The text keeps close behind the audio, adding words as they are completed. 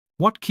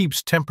What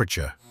keeps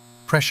temperature,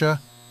 pressure,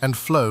 and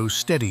flow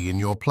steady in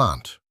your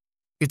plant?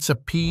 It's a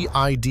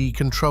PID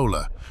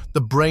controller,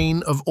 the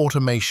brain of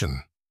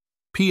automation.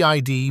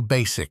 PID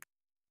basic.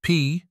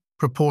 P,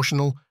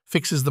 proportional,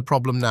 fixes the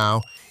problem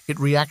now. It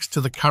reacts to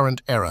the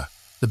current error.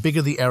 The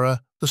bigger the error,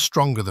 the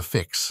stronger the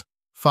fix.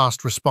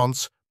 Fast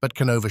response, but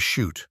can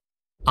overshoot.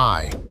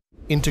 I,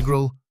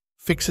 integral,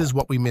 fixes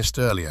what we missed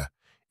earlier.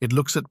 It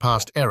looks at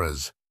past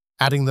errors,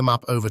 adding them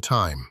up over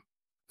time.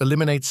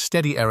 Eliminates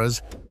steady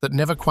errors that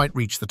never quite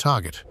reach the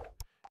target.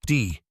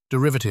 D,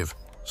 derivative,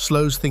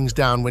 slows things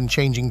down when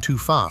changing too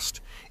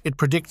fast. It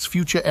predicts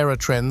future error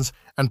trends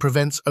and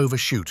prevents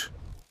overshoot.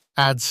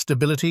 Adds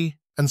stability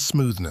and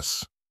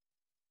smoothness.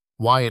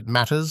 Why it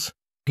matters?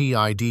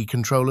 PID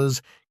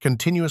controllers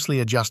continuously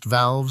adjust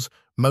valves,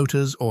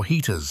 motors, or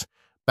heaters,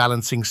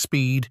 balancing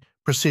speed,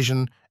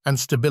 precision, and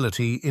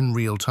stability in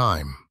real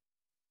time.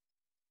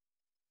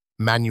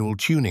 Manual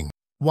tuning.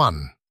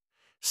 1.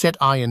 Set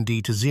I and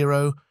D to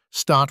 0,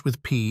 start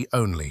with P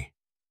only.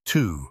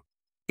 2.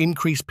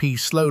 Increase P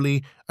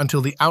slowly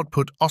until the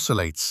output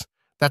oscillates.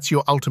 That's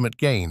your ultimate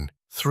gain.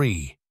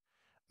 3.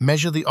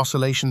 Measure the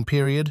oscillation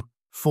period.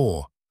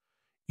 4.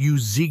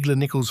 Use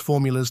Ziegler-Nichols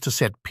formulas to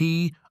set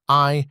P,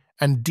 I,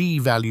 and D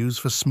values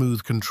for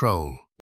smooth control.